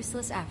completely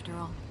useless after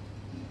all.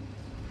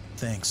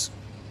 Thanks.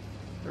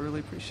 I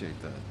really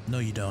appreciate that. No,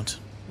 you don't.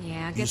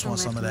 Yeah, You get just the want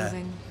lift some of that.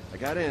 moving. I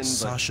got in,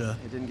 Sasha.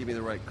 but it didn't give me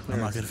the right I'm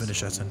clearance. not gonna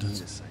finish that so I need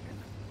sentence. a second.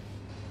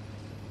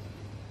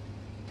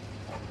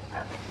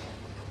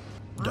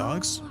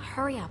 Dogs? Oh,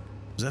 hurry up.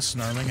 Was that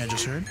snarling I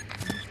just heard?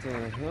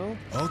 The hell?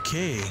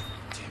 Okay.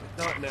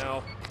 Not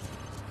now.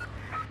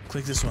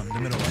 Click this one, the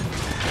middle one.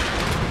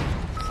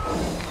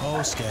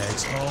 Oh,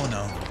 Skags. Oh,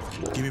 no.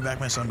 Give me back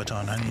my sun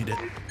baton. I need it.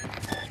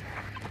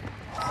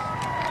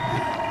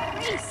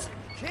 Reese!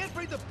 Can't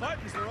read the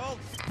buttons, they're all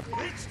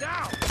glitched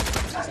out.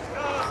 Just,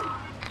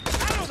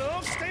 I don't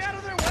know, stay out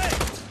of their way.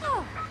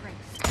 Oh, great.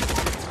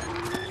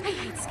 I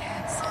hate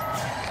scabs.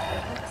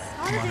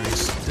 Come on,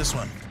 Reese. This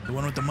one. The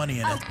one with the money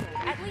in it. Okay,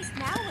 at least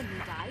now when we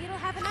die, it'll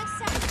have a nice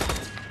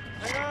sound.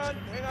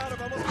 Hang on,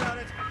 I've almost got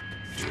it.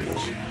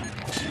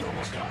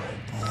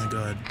 Oh, my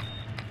God.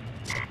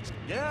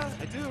 Yeah,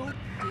 I do.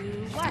 Do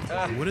what?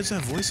 What is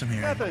that voice I'm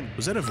hearing? Nothing.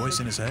 Was that a voice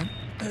in his head?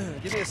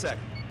 Give me a sec.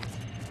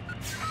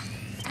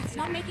 It's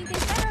not making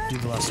things better. Do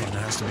the last one. It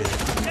has to be it.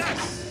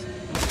 Yes!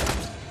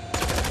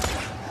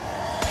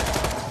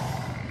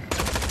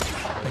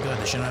 Oh, my God.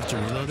 They shouldn't have to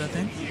reload that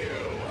thing?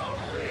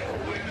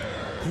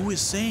 Who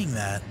is saying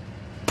that?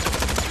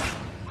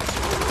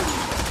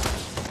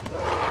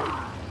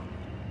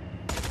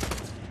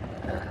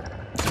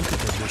 Look at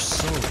them. They're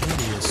so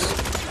hideous.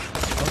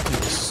 Ugly,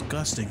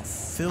 disgusting,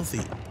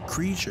 filthy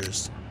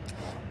creatures.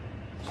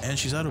 And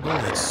she's out of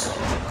bullets.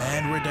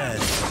 And we're dead.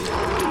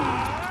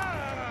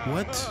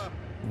 What?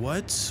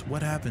 What?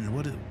 What happened?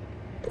 What did...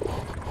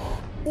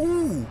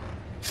 Ooh!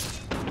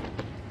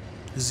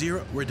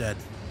 0. We're dead.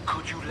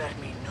 Could you let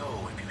me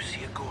know if you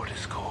see a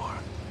Gortys core?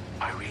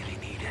 I really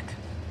need it.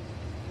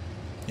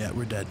 Yeah,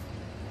 we're dead.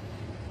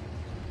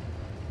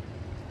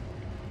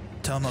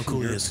 Tell him how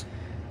cool he is.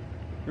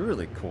 You're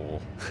really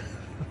cool.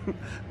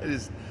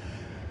 This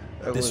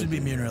would be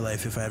me in real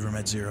life if I ever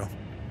met Zero.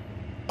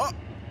 Oh!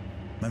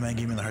 My man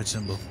gave me the heart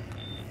symbol.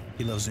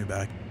 He loves me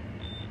back.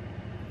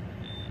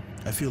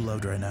 I feel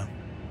loved right now.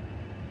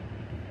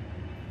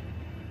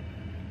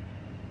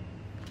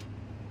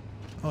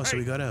 Oh, so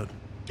we got out.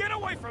 Get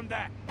away from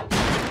that!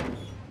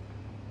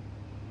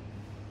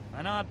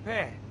 An odd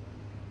pair.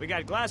 We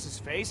got Glass's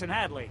face and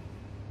Hadley.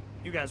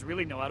 You guys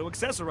really know how to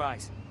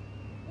accessorize.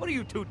 What are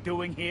you two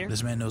doing here?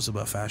 This man knows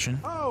about fashion.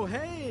 Oh,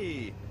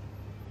 hey!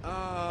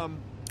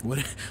 What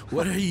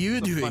are you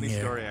it's a doing funny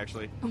here? story,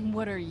 actually.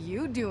 What are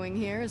you doing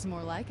here is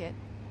more like it.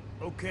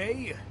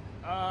 Okay,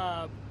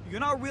 You're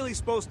not really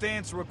supposed to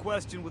answer a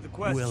question with a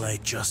question. Well, I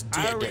just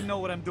did. I already know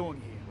what I'm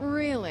doing here.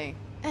 Really?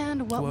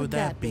 And what would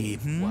that be?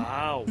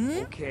 Wow,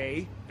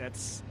 okay.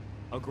 That's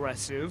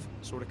aggressive.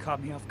 Sort of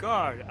caught me off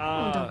guard.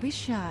 Oh, don't be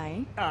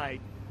shy. I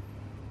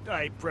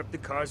prepped the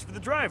cars for the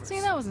drivers. See,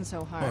 that wasn't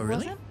so hard, Oh,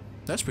 really? was it?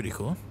 That's pretty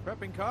cool.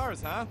 Prepping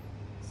cars, huh?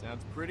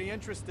 Sounds pretty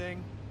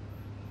interesting.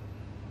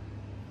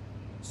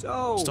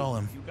 So, Stall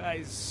him. you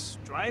guys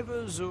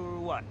drivers or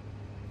what?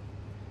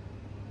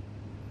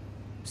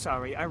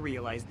 Sorry, I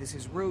realize this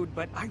is rude,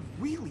 but I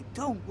really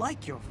don't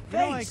like your face.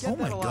 No, I get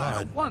that a lot.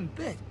 Not one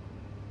bit.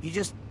 You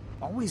just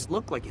always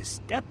look like you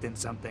stepped in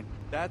something.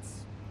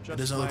 That's just It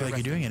doesn't look my like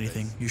you're doing resting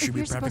anything. face. You should If be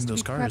you're prepping supposed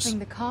those to be cars. prepping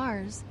the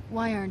cars,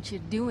 why aren't you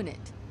doing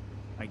it?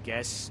 I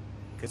guess,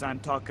 because I'm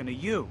talking to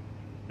you.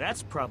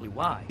 That's probably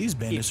why. These If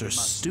bandits you are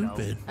must know.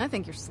 stupid. I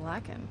think you're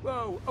slacking.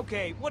 Whoa,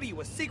 okay, what are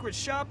you, a secret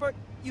shopper?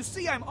 You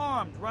see I'm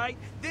armed, right?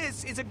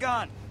 This is a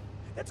gun.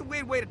 That's a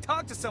weird way to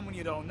talk to someone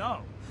you don't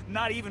know,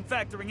 not even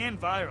factoring in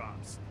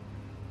firearms.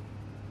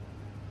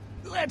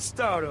 Let's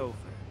start over.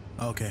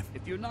 Okay.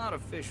 If you're not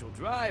official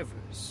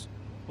drivers,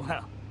 well,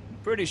 I'm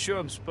pretty sure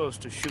I'm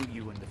supposed to shoot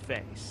you in the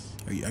face.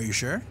 Are you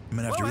sure? I'm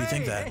gonna have to Whoa,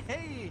 rethink hey, that.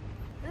 Hey,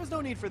 there's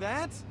no need for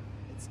that.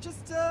 It's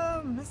just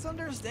a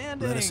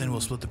misunderstanding. Let us in,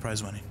 we'll split the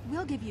prize money.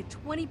 We'll give you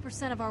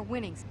 20% of our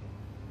winnings.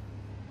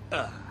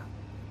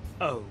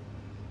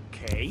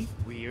 Okay,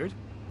 weird.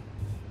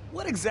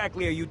 What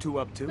exactly are you two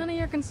up to? None of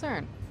your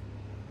concern.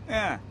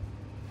 Yeah,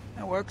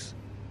 that works.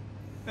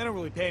 They don't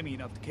really pay me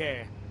enough to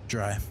care.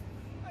 Dry.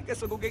 I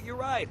guess I'll go get your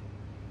ride.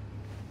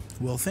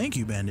 Well, thank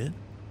you, Bandit.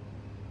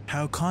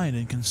 How kind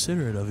and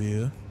considerate of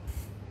you.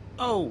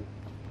 Oh,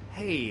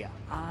 hey,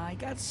 I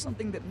got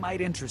something that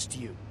might interest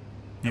you.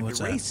 Yeah, If what's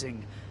you're that?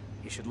 racing,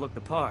 you should look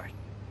the part.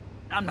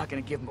 I'm not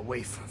gonna give them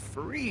away for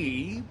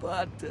free,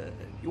 but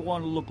you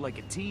want to look like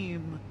a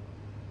team.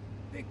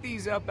 Pick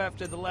these up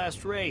after the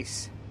last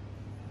race.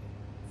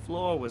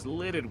 Floor was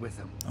littered with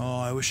them. Oh,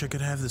 I wish I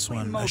could have this Clean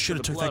one. I most should of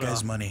have the took that blood guy's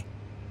off. money.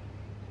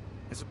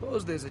 I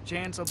suppose there's a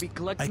chance I'll be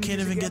collecting I can't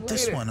these even again get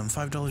this later. one. I'm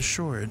 $5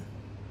 short.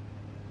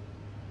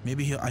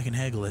 Maybe I can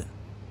haggle it.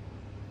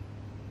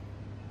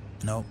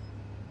 Nope.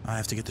 I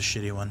have to get the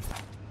shitty one.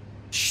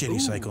 Shitty Ooh,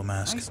 Psycho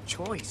Mask. Nice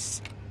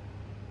choice.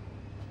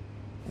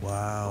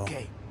 Wow.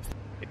 Okay,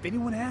 if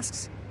anyone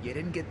asks, you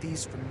didn't get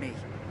these from me.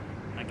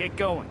 Now get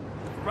going.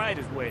 The ride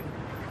is waiting.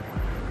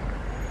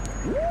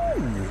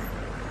 Ooh,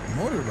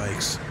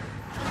 motorbikes.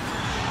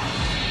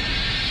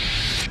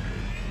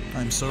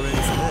 I'm so ready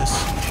for this.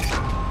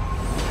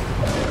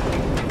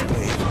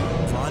 Wait,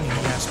 Vaughn, you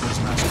need to ask for his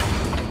mask.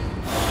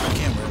 I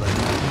can't wear like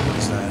that. What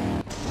is that?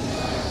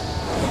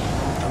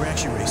 Are we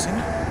actually racing?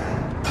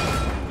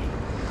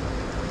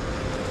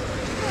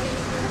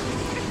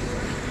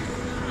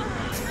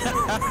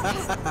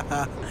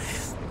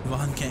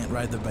 Vaughn can't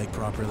ride the bike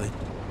properly.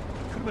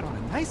 Could have been on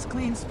a nice,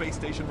 clean space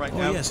station right Oh,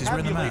 now. yes, he's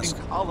wearing the tabulating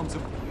mask. columns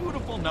of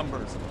beautiful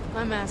numbers.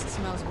 My mask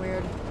smells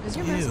weird. Does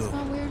your mask Ew.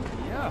 smell weird?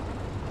 Yeah.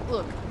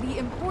 Look, the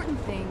important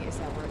thing is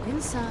that we're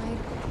inside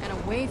and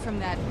away from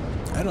that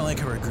I don't like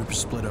how our group is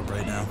split up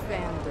right now.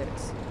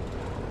 bandits.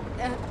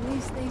 At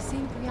least they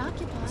seem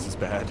preoccupied. This is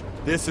bad.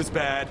 This is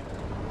bad.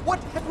 What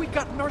have we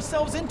gotten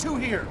ourselves into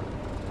here?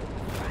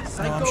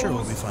 Oh, I'm sure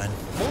we'll be fine.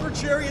 Motor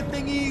chariot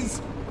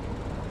thingies?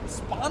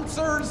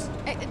 Sponsors?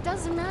 It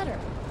doesn't matter.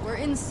 We're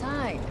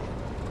inside.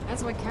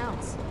 That's what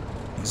counts.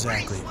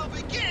 Exactly.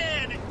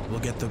 We'll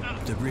get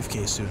the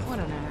briefcase soon. What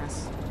an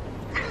ass.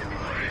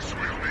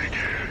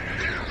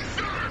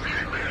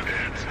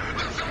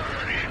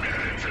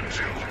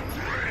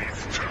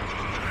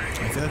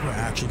 I feel like we're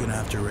actually gonna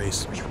have to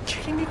race. Are you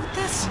kidding me with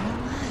this?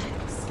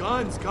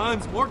 Guns,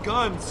 guns, more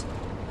guns.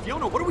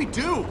 Fiona, what do we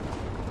do?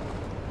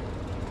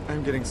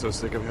 I'm getting so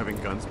sick of having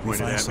guns We pointed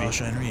find at me.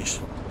 Sasha and Reese.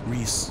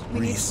 Reese. We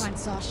need to Reese. find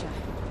Sasha.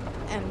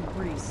 And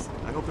Reese.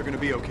 I hope they're gonna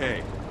be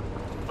okay.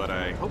 But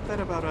I hope that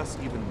about us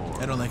even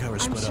more. I don't like how we're I'm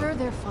split sure up.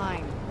 they're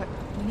fine, but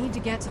we need to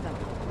get to them.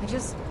 I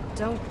just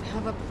don't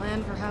have a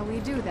plan for how we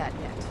do that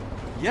yet.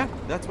 Yeah,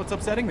 that's what's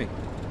upsetting me.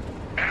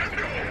 And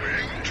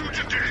owing to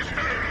today's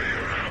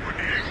earlier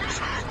happenings,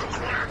 the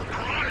grand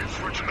prize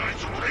for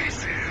tonight's race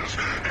is a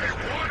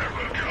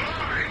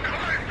one-of-a-kind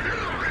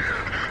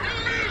Hyperion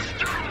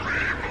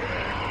mystery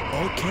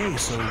box. Okay,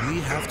 so we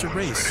have to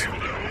race.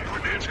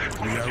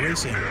 We are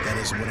racing. That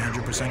is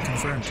 100%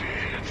 confirmed.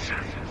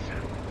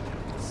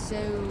 So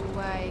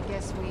I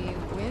guess we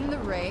win the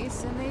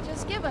race and they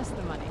just give us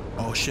the money.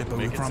 Oh shit, but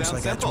we Make it promised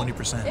sound like that simple.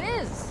 20%. It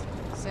is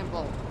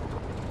simple.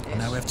 And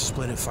now we have to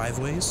split it 5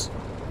 ways?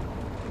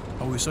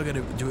 Oh, we still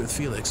gotta do it with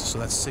Felix, so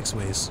that's 6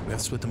 ways. We have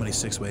to split the money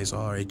 6 ways.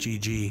 Alright,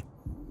 GG.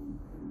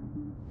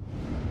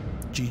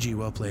 GG,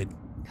 well played.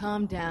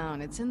 Calm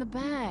down, it's in the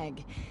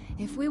bag.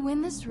 If we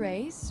win this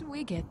race,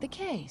 we get the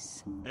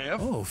case.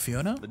 Oh,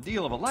 Fiona? The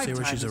deal of a Say where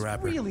lifetime she's a is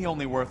rapper. really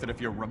only worth it if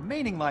your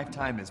remaining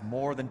lifetime is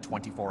more than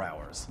 24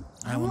 hours.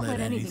 I won't let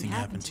anything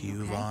happen to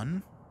you, okay?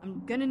 Vaughn.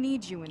 I'm gonna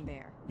need you in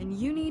there, and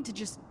you need to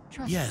just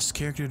trust me. Yes,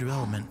 character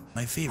development.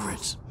 My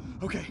favorite.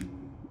 Okay.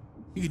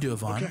 You can do it,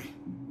 Vaughn.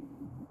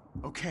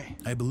 Okay.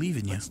 I believe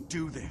in you. Let's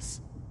do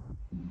this.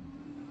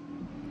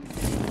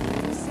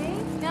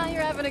 now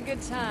you're having a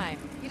good time.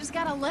 You just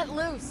gotta let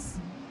loose.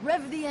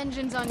 Rev the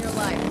engines on your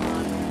life,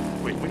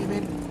 Vaughn. Wait, what do you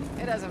mean?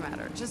 It doesn't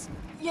matter. Just,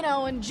 you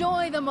know,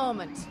 enjoy the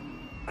moment.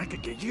 I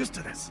could get used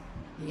to this.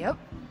 Yep.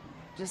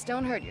 Just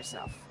don't hurt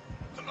yourself.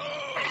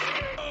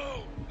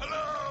 Hello?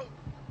 Hello?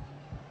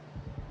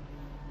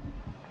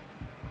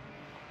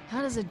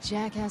 How does a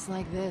jackass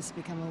like this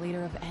become a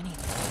leader of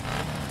anything?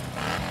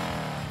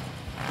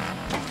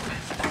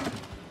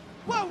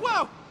 Whoa,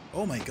 whoa!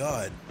 Oh my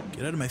god.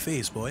 Get out of my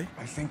face, boy.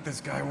 I think this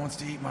guy wants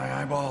to eat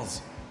my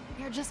eyeballs.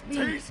 You're just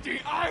being... Tasty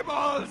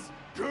eyeballs!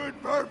 Good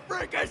for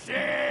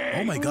fricassee!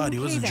 Oh my god, he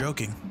wasn't then.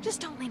 joking.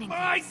 Just don't lean in.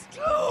 My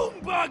spoon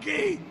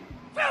buggy!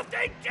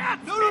 Filthy death!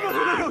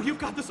 No, you've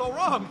got this all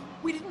wrong.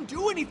 We didn't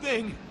do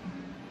anything.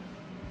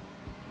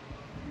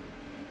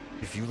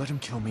 If you let him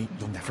kill me,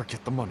 you'll never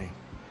get the money.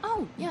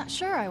 Oh, yeah,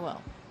 sure I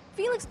will.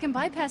 Felix can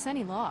bypass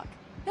any lock.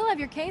 He'll have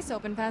your case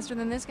open faster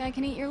than this guy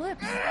can eat your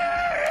lips.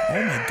 Oh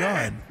my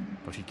god.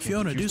 But he can't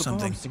Fiona, do use the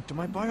something. bomb synced to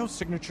my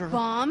biosignature.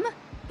 Bomb?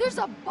 There's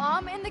a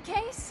bomb in the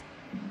case?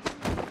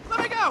 Let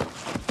me go!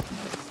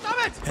 Stop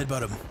it!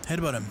 Headbutt him.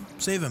 Headbutt him.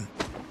 Save him.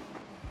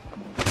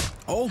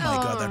 Oh my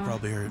god, that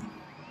probably hurt.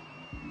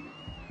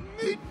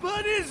 Meat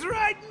Buddy's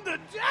riding the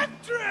death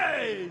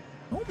train!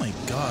 Oh my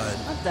god.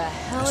 What the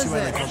hell I see is why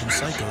they this? call them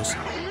psychos.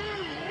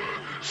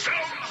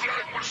 Sounds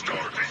like we're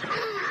starting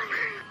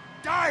early.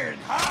 Dying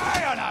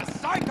high on a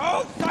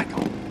psycho!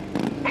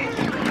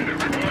 Alright,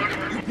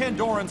 everyone. You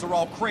Pandorans are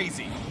all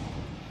crazy.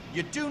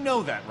 You do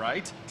know that,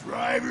 right?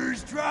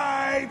 Drivers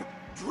drive!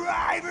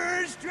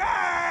 Drivers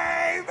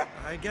drive!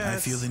 I guess. I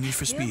feel the need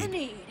for Feel the speed.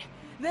 need.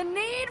 The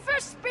need for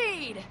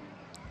speed!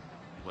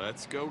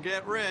 Let's go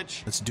get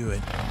rich. Let's do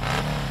it.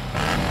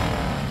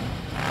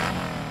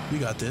 We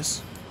got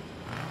this.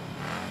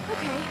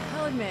 Okay,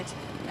 I'll admit,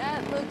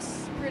 that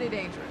looks pretty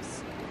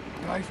dangerous.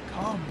 Life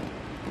come.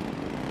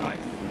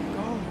 Life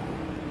go.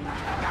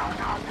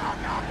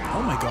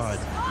 Oh my god.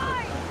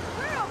 Fine!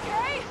 We're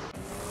okay!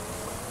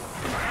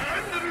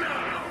 And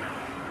now,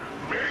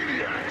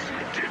 maniacs,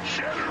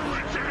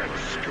 degenerates, and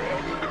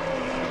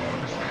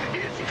scumdogs,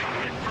 it's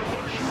time for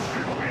what you've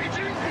been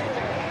waiting for.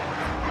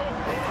 The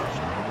first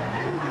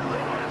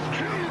motorized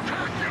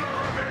kill-tacular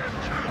event.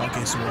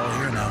 Okay, so we're all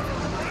here now.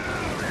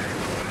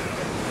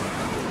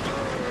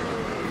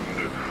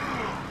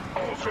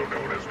 Also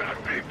known as that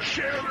big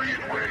chariot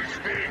race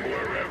thing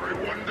where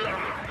everyone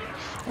dies.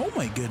 Oh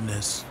my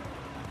goodness.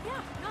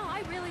 Yeah, no,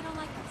 I really don't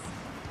like this.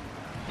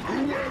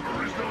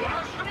 Whoever is the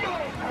last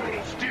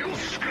mongrel still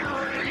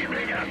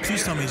screaming at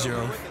Please tell me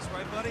Zero. That's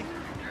right, buddy.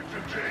 to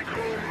take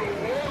home the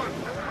one,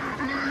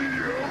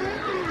 the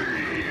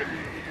only,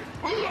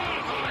 the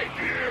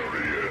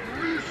Hyperion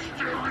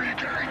Mystery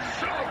Gates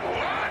of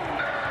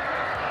Wonder!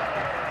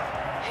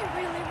 I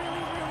really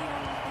don't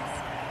like this.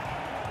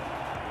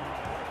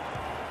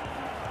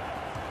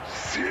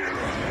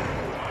 Zero!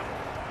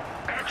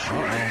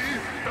 Actually,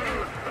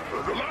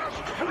 the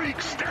last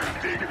freak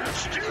standing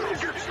still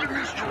gets the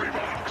mystery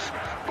box,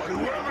 but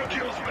whoever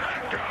kills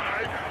that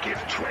guy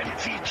gets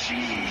 20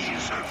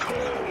 G's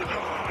cold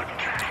hard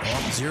cash.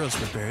 Oh, Zero's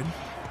prepared.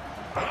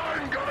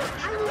 I'm gonna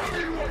drum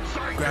you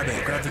upside Grab the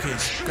it, grab the head.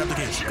 case, grab the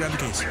case, grab the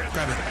case,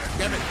 grab it,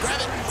 grab it,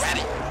 grab it, grab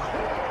it!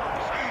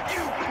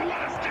 You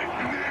plastic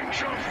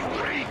ninja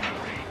freak!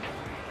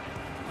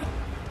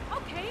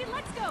 Okay,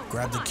 let's go.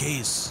 Grab the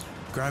case,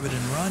 grab it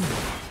and run.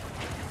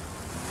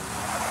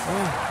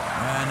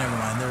 Oh, never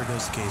mind, there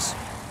goes the case.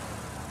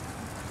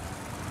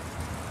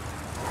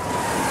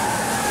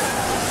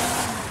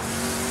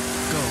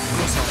 Go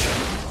Sasha.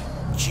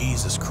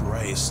 Jesus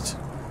Christ.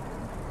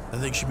 That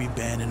thing should be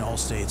banned in all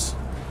states,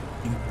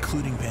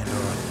 including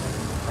Pandora.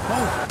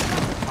 Oh!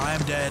 I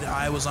am dead.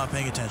 I was not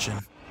paying attention.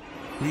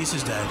 Reese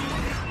is dead.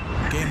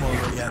 Game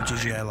over. Yeah,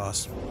 GG, I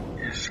lost.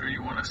 You sure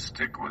you want to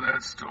stick with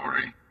that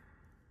story?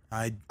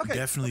 I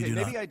definitely do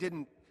maybe not. I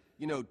didn't,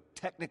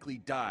 technically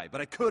die,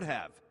 but I could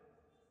have.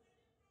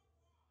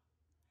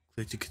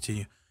 Click to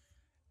continue.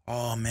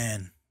 Oh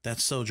man,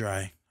 that's so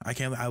dry. I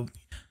can't.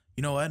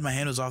 You know what? My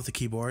hand was off the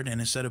keyboard, and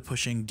instead of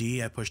pushing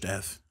D, I pushed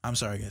F. I'm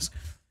sorry, guys.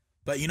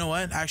 But you know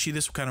what? Actually,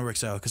 this kind of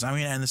works out because I'm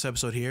gonna end this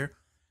episode here.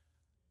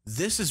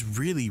 This is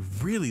really,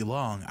 really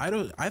long. I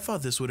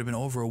thought this would have been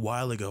over a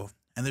while ago,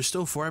 and there's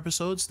still 4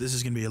 episodes. This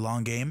is gonna be a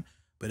long game,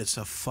 but it's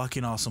a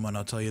fucking awesome one.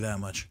 I'll tell you that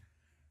much.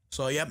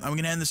 So yep, I'm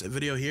gonna end this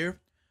video here.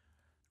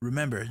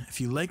 Remember, if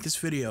you like this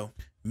video,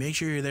 make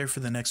sure you're there for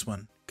the next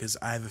one because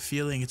I have a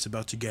feeling it's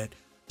about to get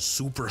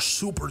super,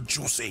 super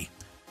juicy.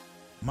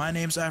 My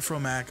name's Afro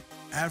Mac,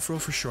 Afro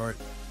for short,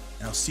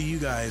 and I'll see you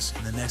guys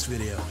in the next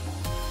video.